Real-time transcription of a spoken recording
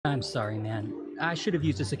I'm sorry, man. I should have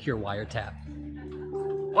used a secure wiretap.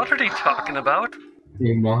 What are they talking about?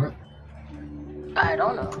 You want? I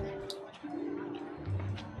don't know.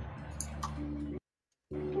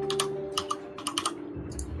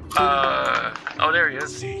 Oh, there he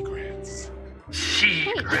is. Secrets. Hey,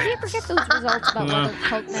 did you ever get those results about whether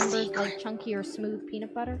cult members like chunky or smooth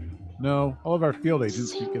peanut butter? No, all of our field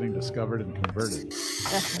agents keep getting discovered and converted.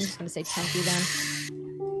 I'm just gonna say chunky then.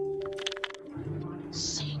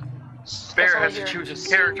 Bear has to choose his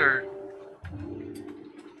character.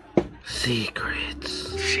 Secrets.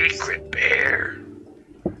 Secret Bear.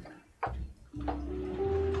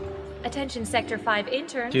 Attention Sector 5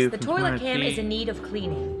 interns, Dude, the toilet cam deep. is in need of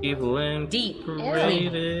cleaning. Evil and Deep.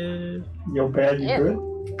 rated. Yo, Bear, you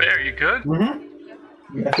good? Bear, you good?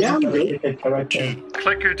 Yeah, I'm good.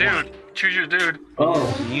 Click your dude. Choose your dude.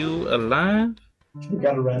 Oh, You alive? you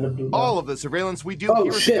got a random dude. All of the surveillance we do Oh,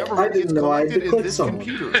 here at shit, the government I didn't is know I had to collected in click this something.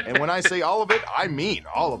 computer. And when I say all of it, I mean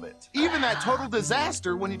all of it. Even that total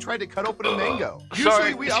disaster when he tried to cut open a mango. Usually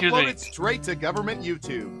Sorry, we excuse upload me. it straight to government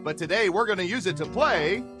YouTube. But today we're going to use it to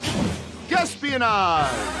play Guesspionage.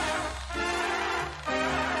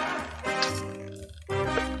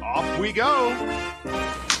 Off we go.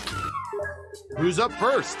 Who's up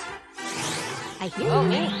first? I hear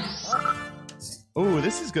you. Oh,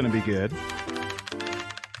 this is going to be good.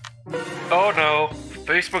 Oh no.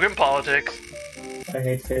 Facebook and politics. I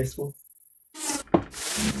hate Facebook.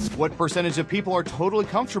 What percentage of people are totally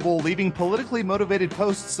comfortable leaving politically motivated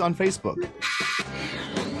posts on Facebook?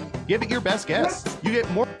 Give it your best guess. You get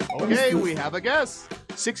more. Okay, we have a guess.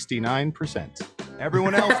 69%.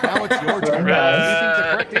 Everyone else, now it's your turn. Do you think the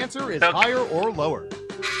correct answer is higher or lower?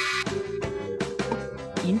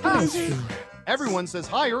 Interesting. Everyone says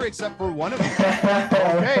higher except for one of you.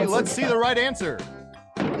 Okay, let's see the right answer.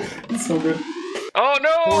 It's so good. Oh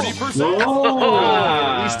no! 40%. No!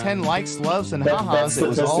 At least 10 likes, loves, and ha-has. It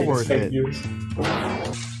was all worth it.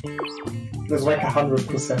 There's like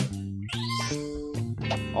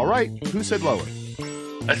 100%. All right, who said lower? I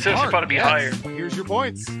seriously Mark, thought it'd be yes. higher. Here's your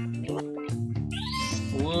points.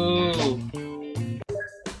 Whoa.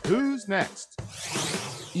 Who's next?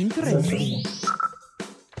 Interesting.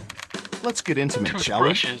 Let's get intimate, shall we?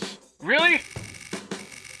 Toothbrushes. Really?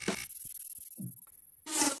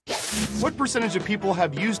 What percentage of people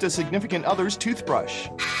have used a significant other's toothbrush?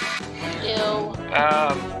 Ew.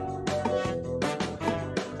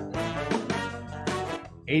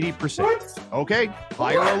 80%. Okay,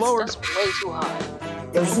 higher or lower? That's way too high.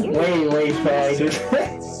 That's way, way high, dude.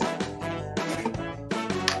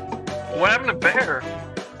 What happened to Bear?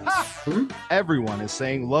 Everyone is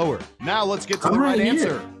saying lower. Now let's get to I'm the right right here.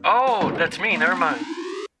 answer. Oh, that's me. Never mind.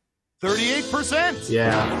 38%.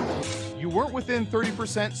 Yeah. You weren't within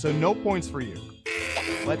 30%, so no points for you.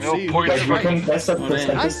 Let's No see. who points got Like, it you right. can guess that Nice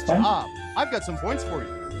percentage. Nice huh? job. I've got some points for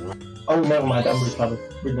you. Oh, never mind. I'm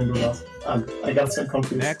retarded. We didn't do that. I got so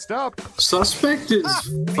confused. Next up. Suspect is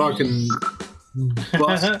fucking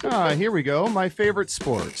bust. Here we go. My favorite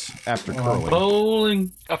sport after curling.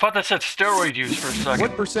 Bowling. I thought that said steroid use for a second.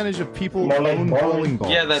 What percentage of people More like own bowling. bowling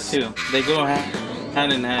balls? Yeah, that too. They go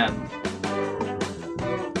hand in hand.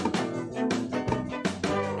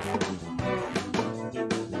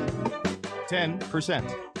 10%.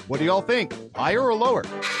 What do y'all think? Higher or lower?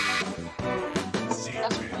 That's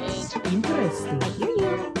way too Interesting. I hear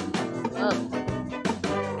you.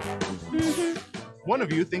 One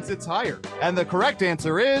of you thinks it's higher. And the correct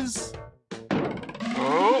answer is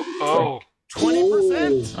Oh.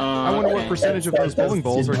 20%. I wonder what Okay. percentage of those bowling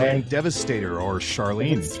balls are named It's Devastator or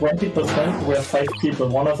Charlene. It's 20%. We're 5 people.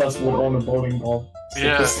 One of us would own a bowling ball.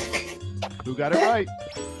 Yeah. Who got it right?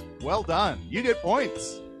 Well done. You get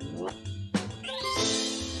points.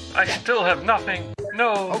 I still have nothing.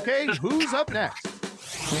 No. Okay, This- who's up next?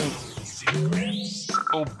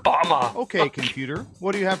 Obama. Okay, computer.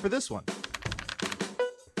 What do you have for this one?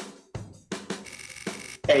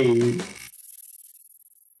 Hey.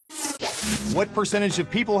 What percentage of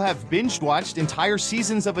people have binge watched entire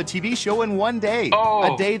seasons of a TV show in one day?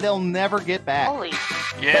 Oh. A day they'll never get back. Holy.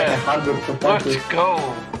 Yeah. 100%. Let's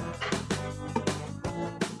go.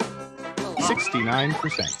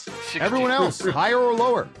 69%. Everyone else, higher or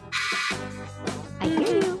lower? I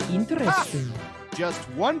hear you. Interesting. Just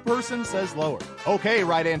one person says lower. Okay,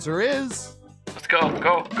 right answer is Let's go.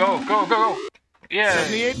 Go. Go. Go. Go. Yeah.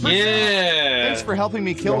 78%. Yeah. Thanks for helping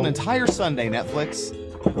me kill an entire Sunday, Netflix.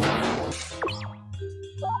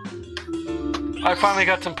 I finally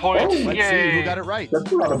got some points. Oh, Let's Yay. see who got it right.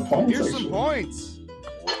 That's a lot of points. Here's some actually. points.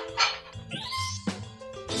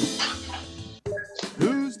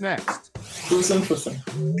 Who's next? Who's interesting?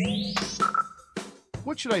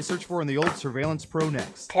 What should I search for in the old Surveillance Pro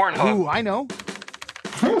next? Pornhub. Ooh, I know.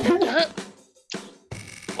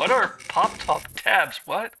 What are pop-top tabs?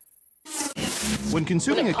 What? When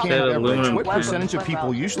consuming a can of beverage, what percentage of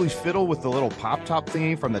people usually fiddle with the little pop-top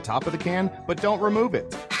thingy from the top of the can, but don't remove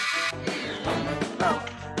it?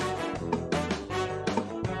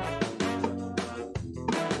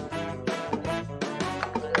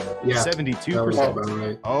 Yeah, 72%.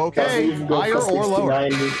 Right. Okay, higher or lower?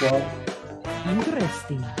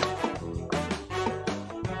 Interesting.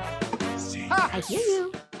 I hear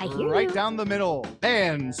you. I hear Right you. down the middle.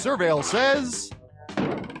 And Surveil says...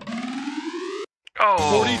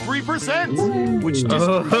 Oh. 43%! Which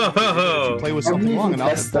disproves if you play with something long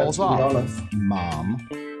enough, it falls off. Mom.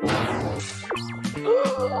 You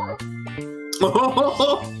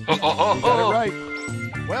got it right.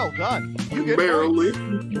 Well done. You get Barely. it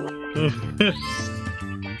right.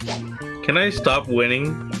 Can I stop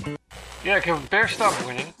winning? Yeah, can Bear stop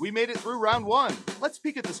winning? We made it through round 1. Let's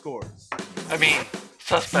peek at the scores. I mean,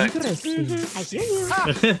 suspect. Interesting. I hear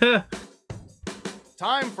you.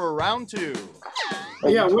 Time for round 2.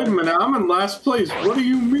 Yeah, wait a minute. I'm in last place. What do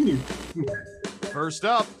you mean? First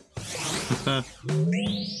up.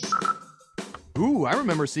 Ooh, I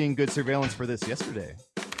remember seeing good surveillance for this yesterday.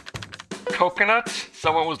 Coconuts?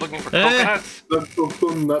 Someone was looking for coconuts? That's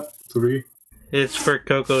coconut 3. It's for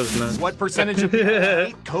Coco's nuts. What percentage of people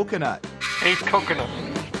hate coconut? Hate coconut.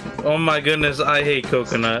 Oh my goodness, I hate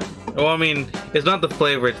coconut. Well, I mean, it's not the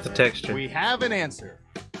flavor, it's the texture. We have an answer.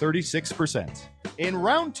 36%. In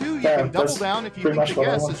round 2, you Yeah, can double that's down if you pretty think much the what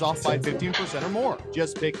I guess wanted is off to by say. 15% or more.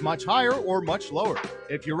 Just pick much higher or much lower.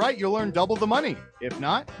 If you're right, you'll earn double the money. If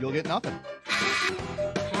not, you'll get nothing.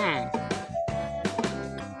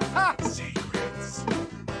 Ha!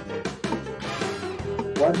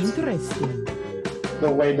 What? Interesting.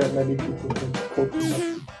 The way that many people think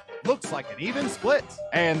coconut. Looks like an even split.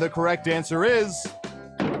 And the correct answer is...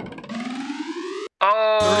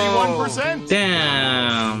 Oh! 31%.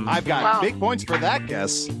 Damn. I've got Wow. big points for that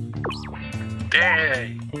guess.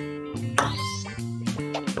 Dang.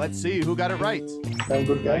 Let's see who got it right. Damn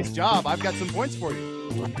good guys. Nice job. I've got some points for you.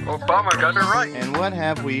 Obama got it right. And what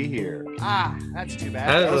have we here? Ah, that's too bad.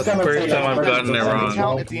 That is the first time I've gotten it Does wrong.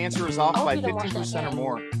 count if the answer is off I by hope you don't watch 15% or that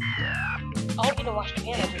more. I hope you don't watch the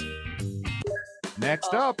game.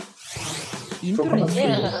 Next up. Interesting.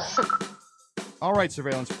 Yeah. All right,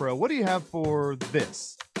 Surveillance Pro, what do you have for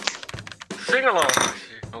this? Sing along.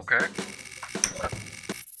 Okay.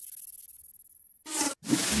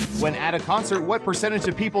 When at a concert, what percentage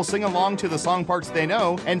of people sing along to the song parts they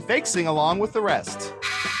know and fake sing along with the rest?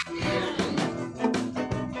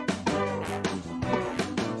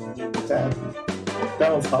 Damn.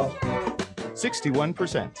 That was hard.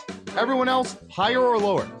 61%. Everyone else, higher or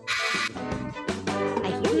lower?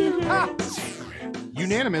 I hear you. Ah!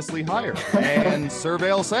 Unanimously higher. And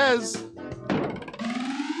Surveil says...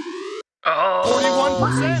 Oh.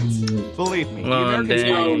 41%! Believe me, the Oh, American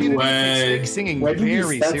dang. community No way. takes fake singing Where did these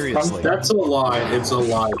very stats come seriously. That's a lie. It's a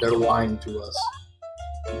lie. They're lying to us.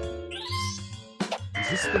 Has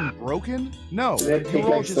this been broken? No, Did they take you're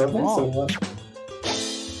all like just surveys or wrong. what?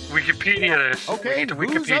 Wikipedia this. We Okay, need to who's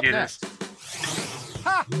up Wikipedia next? this.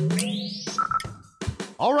 Ha!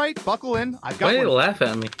 All right, buckle in. I've Why got do you one. laugh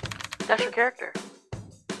at me? That's your character.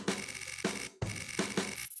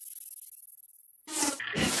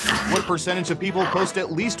 What percentage of people post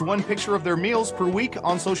at least one picture of their meals per week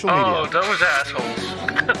on social Oh, media? those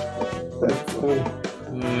assholes. That's cool.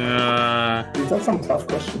 These are some tough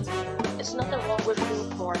questions. It's nothing wrong with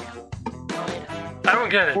food porn. I don't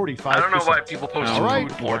get it. 45%. I don't know why people post All right,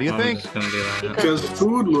 food what porn. do you I'm think? just gonna do that. Because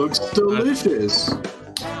food looks delicious.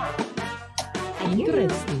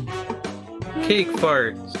 Interesting. Cake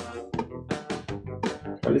farts.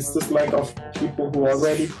 But it's this lack of people who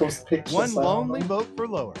already post pictures. One I don't lonely know. vote for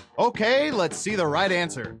lower. Okay, let's see the right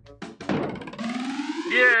answer.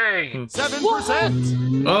 Yay!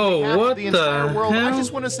 7%. Oh, Half what the entire world. hell? I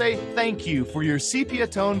just want to say thank you for your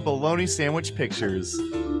sepia-toned bologna sandwich pictures.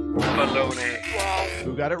 Baloney.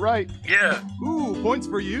 Who got it right? Yeah. Ooh, points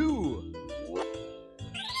for you.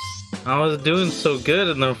 I was doing so good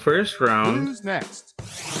in the first round. Who's next?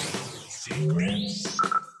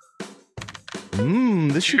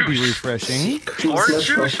 Mmm, this should be Juice. refreshing. Orange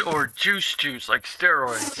juice or juice like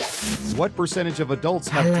steroids? What percentage of adults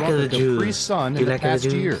have I like drunk the a Capri juice. Sun You in the like the past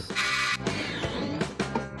juice? year?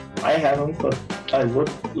 I haven't, but I would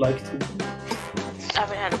like to. I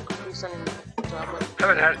haven't had a Capri Sun in chocolate.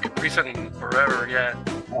 Haven't had Capri Sun in forever yet.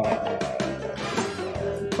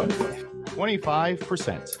 25.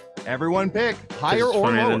 25%. Everyone pick higher It's or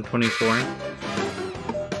 20 lower. than 24. I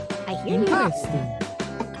hear you. Interesting.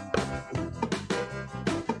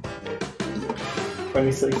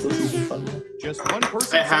 26 is even funnier. Just one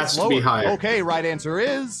person It has says to be lower. higher. Okay, right answer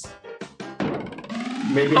is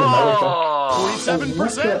Maybe in America. Oh,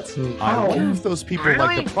 47%. I How? wonder if those people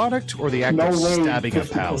like the product or the act No of way. stabbing a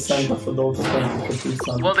 50% pouch. of adults think Capri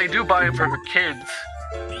Sun. well, they do buy it for the kids.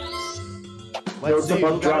 Let's see who about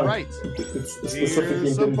got it drunk. right. It's Here's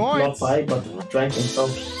specifically some did not points. buy, but drank himself.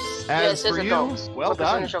 As Yes, for it's you, adults. well What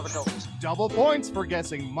done. percentage of adults? Double points for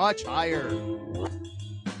guessing much higher.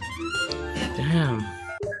 Damn.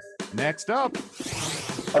 Next up,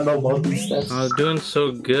 I know about these stats. I was doing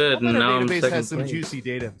so good, our and now I'm database second has some place. juicy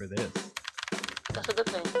data for this. That's a good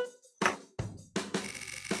thing.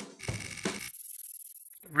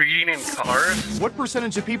 Reading in cars? What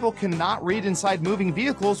percentage of people cannot read inside moving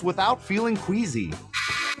vehicles without feeling queasy?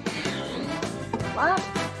 What?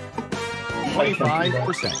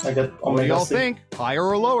 25%. I get What do y'all 6. think? Higher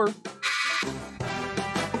or lower?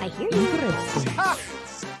 I hear you. Ha!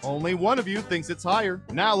 Only one of you thinks it's higher.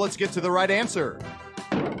 Now let's get to the right answer.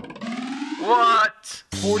 What?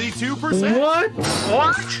 42%. What?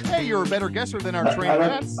 What? Hey, you're a better guesser than our I trained don't-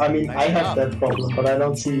 rats. I mean, Nice I have job. that problem, but I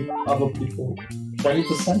don't see other people.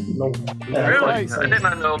 20%? No. Yeah, Really? right. I did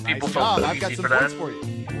not know people Nice felt job. so I've got easy some for points that. for you.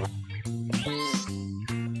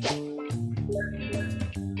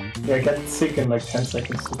 Yeah, I get sick in like 10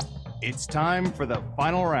 seconds. It's time for the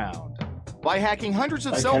final round. By hacking hundreds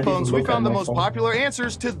of I cell can't even phones, we look at found the my most phone. popular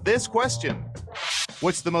answers to this question.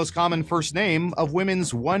 What's the most common first name of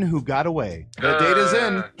women's one who got away? The data's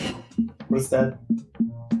in. What's that?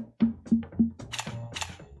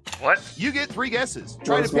 What? You get 3 guesses.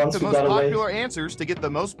 Try to Those pick ones the who most got away. popular answers to get the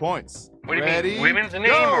most points. What do you Ready? mean? Women's name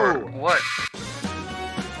Go! or what?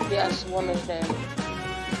 Yes, woman's name.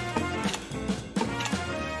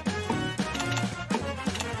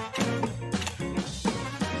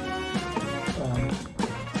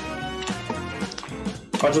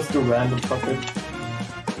 I'll just do random topic.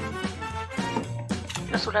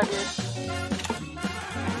 That's what I did.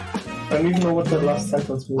 I don't even know what the last sentence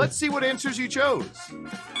was. Let's see what answers you chose.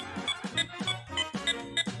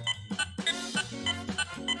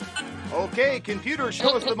 Okay, computer,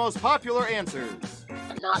 show us the most popular answers.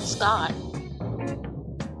 Not Scott.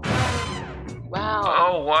 Wow.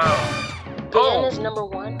 Oh, wow. Dan is number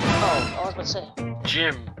 1. Oh, I was gonna say.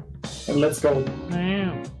 Jim. And let's go.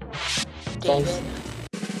 Damn. David.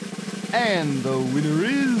 And the winner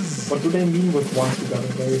is... What do they mean with ones who got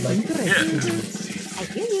away? Like, I hear you.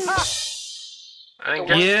 I think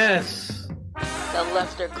Yes. That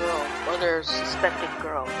left their girl, or their suspected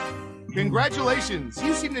girl. Congratulations!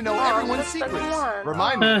 You seem to know Oh, everyone's that's the secrets. one.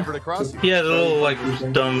 Remind me never to cross you. He has a little, like,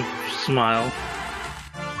 dumb smile.